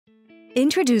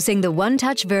Introducing the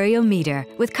OneTouch Verio meter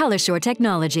with ColorSure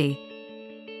technology.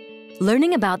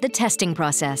 Learning about the testing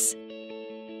process.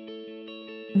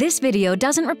 This video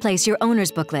doesn't replace your owner's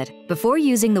booklet. Before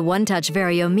using the OneTouch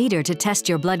Verio meter to test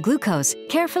your blood glucose,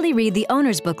 carefully read the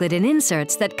owner's booklet and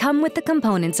inserts that come with the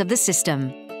components of the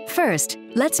system. First,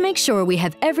 let's make sure we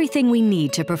have everything we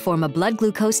need to perform a blood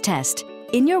glucose test.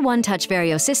 In your OneTouch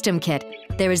Verio system kit,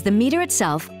 there is the meter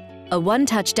itself, a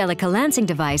OneTouch Delica lancing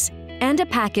device, and a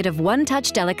packet of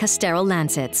OneTouch Delica sterile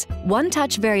lancets.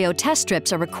 OneTouch Verio test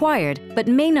strips are required, but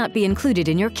may not be included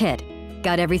in your kit.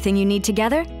 Got everything you need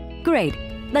together? Great,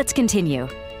 let's continue.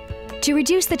 To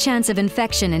reduce the chance of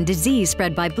infection and disease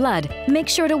spread by blood, make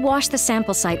sure to wash the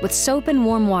sample site with soap and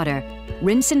warm water.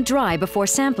 Rinse and dry before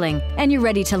sampling, and you're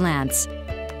ready to lance.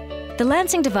 The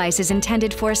lancing device is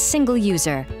intended for a single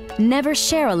user. Never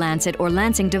share a lancet or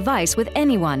lancing device with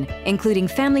anyone, including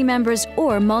family members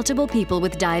or multiple people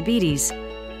with diabetes.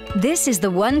 This is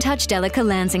the OneTouch Delica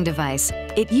lancing device.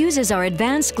 It uses our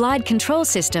advanced glide control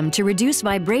system to reduce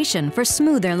vibration for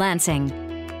smoother lancing.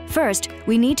 First,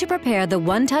 we need to prepare the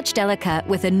OneTouch Delica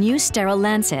with a new sterile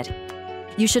lancet.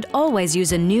 You should always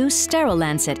use a new sterile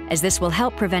lancet, as this will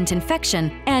help prevent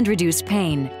infection and reduce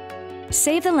pain.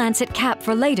 Save the lancet cap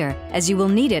for later, as you will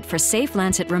need it for safe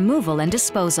lancet removal and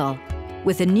disposal.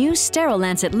 With a new sterile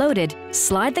lancet loaded,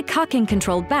 slide the cocking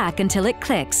control back until it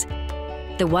clicks.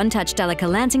 The OneTouch Delica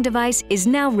lancing device is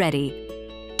now ready.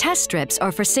 Test strips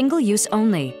are for single use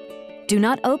only. Do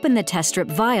not open the test strip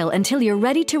vial until you're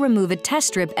ready to remove a test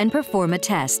strip and perform a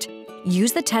test.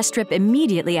 Use the test strip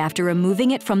immediately after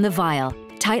removing it from the vial.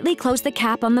 Tightly close the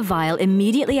cap on the vial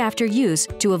immediately after use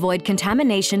to avoid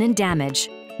contamination and damage.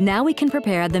 Now we can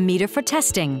prepare the meter for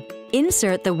testing.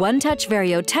 Insert the OneTouch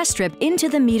Verio test strip into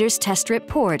the meter's test strip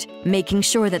port, making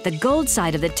sure that the gold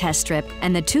side of the test strip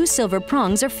and the two silver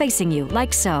prongs are facing you,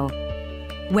 like so.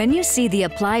 When you see the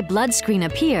Apply Blood screen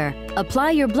appear,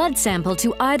 apply your blood sample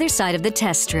to either side of the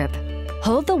test strip.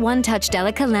 Hold the OneTouch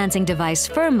Delica lancing device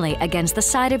firmly against the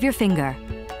side of your finger.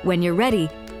 When you're ready,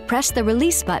 press the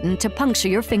release button to puncture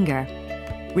your finger.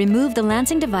 Remove the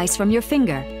lancing device from your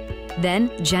finger.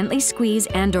 Then, gently squeeze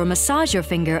and/or massage your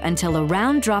finger until a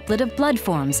round droplet of blood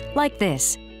forms, like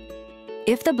this.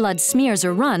 If the blood smears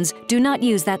or runs, do not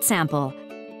use that sample.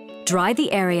 Dry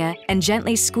the area and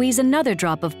gently squeeze another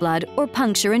drop of blood or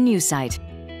puncture a new site.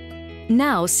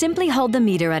 Now, simply hold the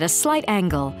meter at a slight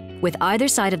angle, with either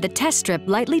side of the test strip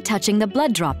lightly touching the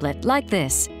blood droplet, like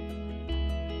this.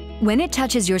 When it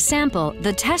touches your sample,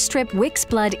 the test strip wicks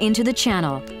blood into the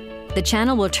channel. The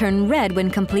channel will turn red when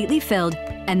completely filled,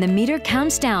 and the meter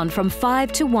counts down from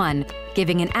 5 to 1,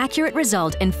 giving an accurate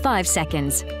result in 5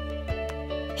 seconds.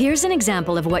 Here's an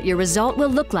example of what your result will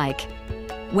look like.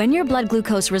 When your blood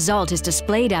glucose result is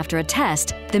displayed after a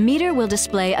test, the meter will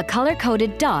display a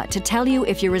color-coded dot to tell you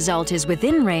if your result is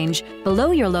within range, below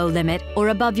your low limit, or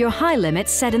above your high limit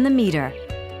set in the meter.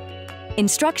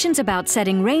 Instructions about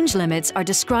setting range limits are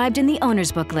described in the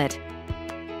owner's booklet.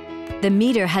 The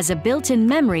meter has a built-in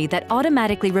memory that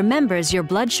automatically remembers your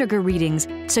blood sugar readings,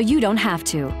 so you don't have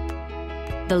to.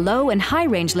 The low and high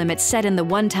range limits set in the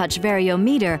OneTouch Verio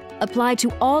meter apply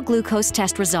to all glucose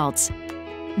test results.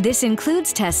 This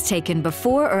includes tests taken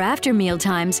before or after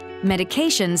mealtimes,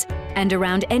 medications, and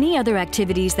around any other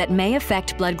activities that may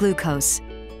affect blood glucose.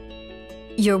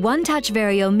 Your OneTouch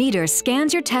Verio meter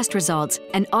scans your test results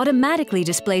and automatically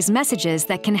displays messages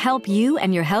that can help you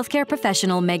and your healthcare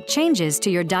professional make changes to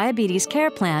your diabetes care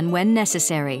plan when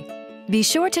necessary. Be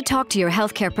sure to talk to your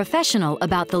healthcare professional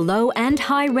about the low and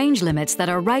high range limits that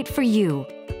are right for you.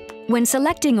 When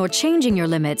selecting or changing your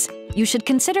limits, you should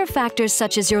consider factors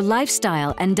such as your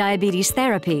lifestyle and diabetes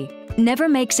therapy. Never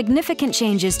make significant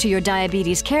changes to your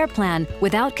diabetes care plan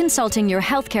without consulting your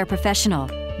healthcare professional.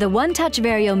 The OneTouch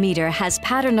Verio meter has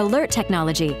pattern alert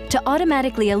technology to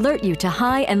automatically alert you to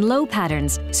high and low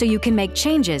patterns so you can make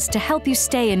changes to help you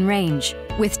stay in range.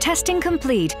 With testing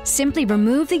complete, simply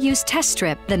remove the used test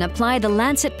strip, then apply the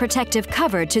lancet protective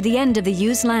cover to the end of the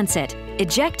used lancet.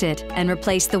 Eject it and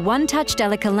replace the OneTouch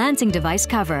Delica lancing device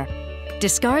cover.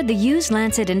 Discard the used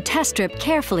lancet and test strip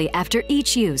carefully after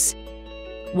each use.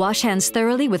 Wash hands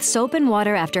thoroughly with soap and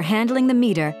water after handling the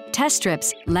meter, test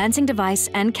strips, lancing device,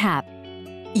 and cap.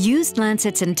 Used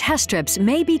lancets and test strips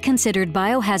may be considered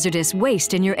biohazardous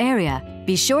waste in your area.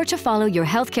 Be sure to follow your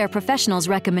healthcare professional's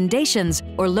recommendations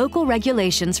or local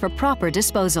regulations for proper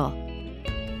disposal.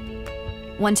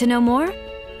 Want to know more?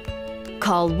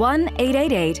 Call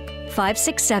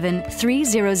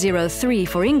 1-888-567-3003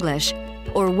 for English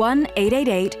or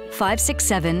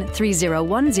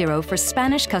 1-888-567-3010 for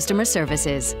Spanish customer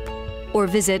services, or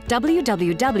visit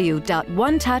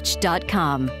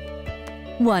www.onetouch.com.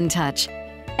 OneTouch.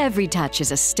 Every touch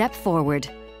is a step forward.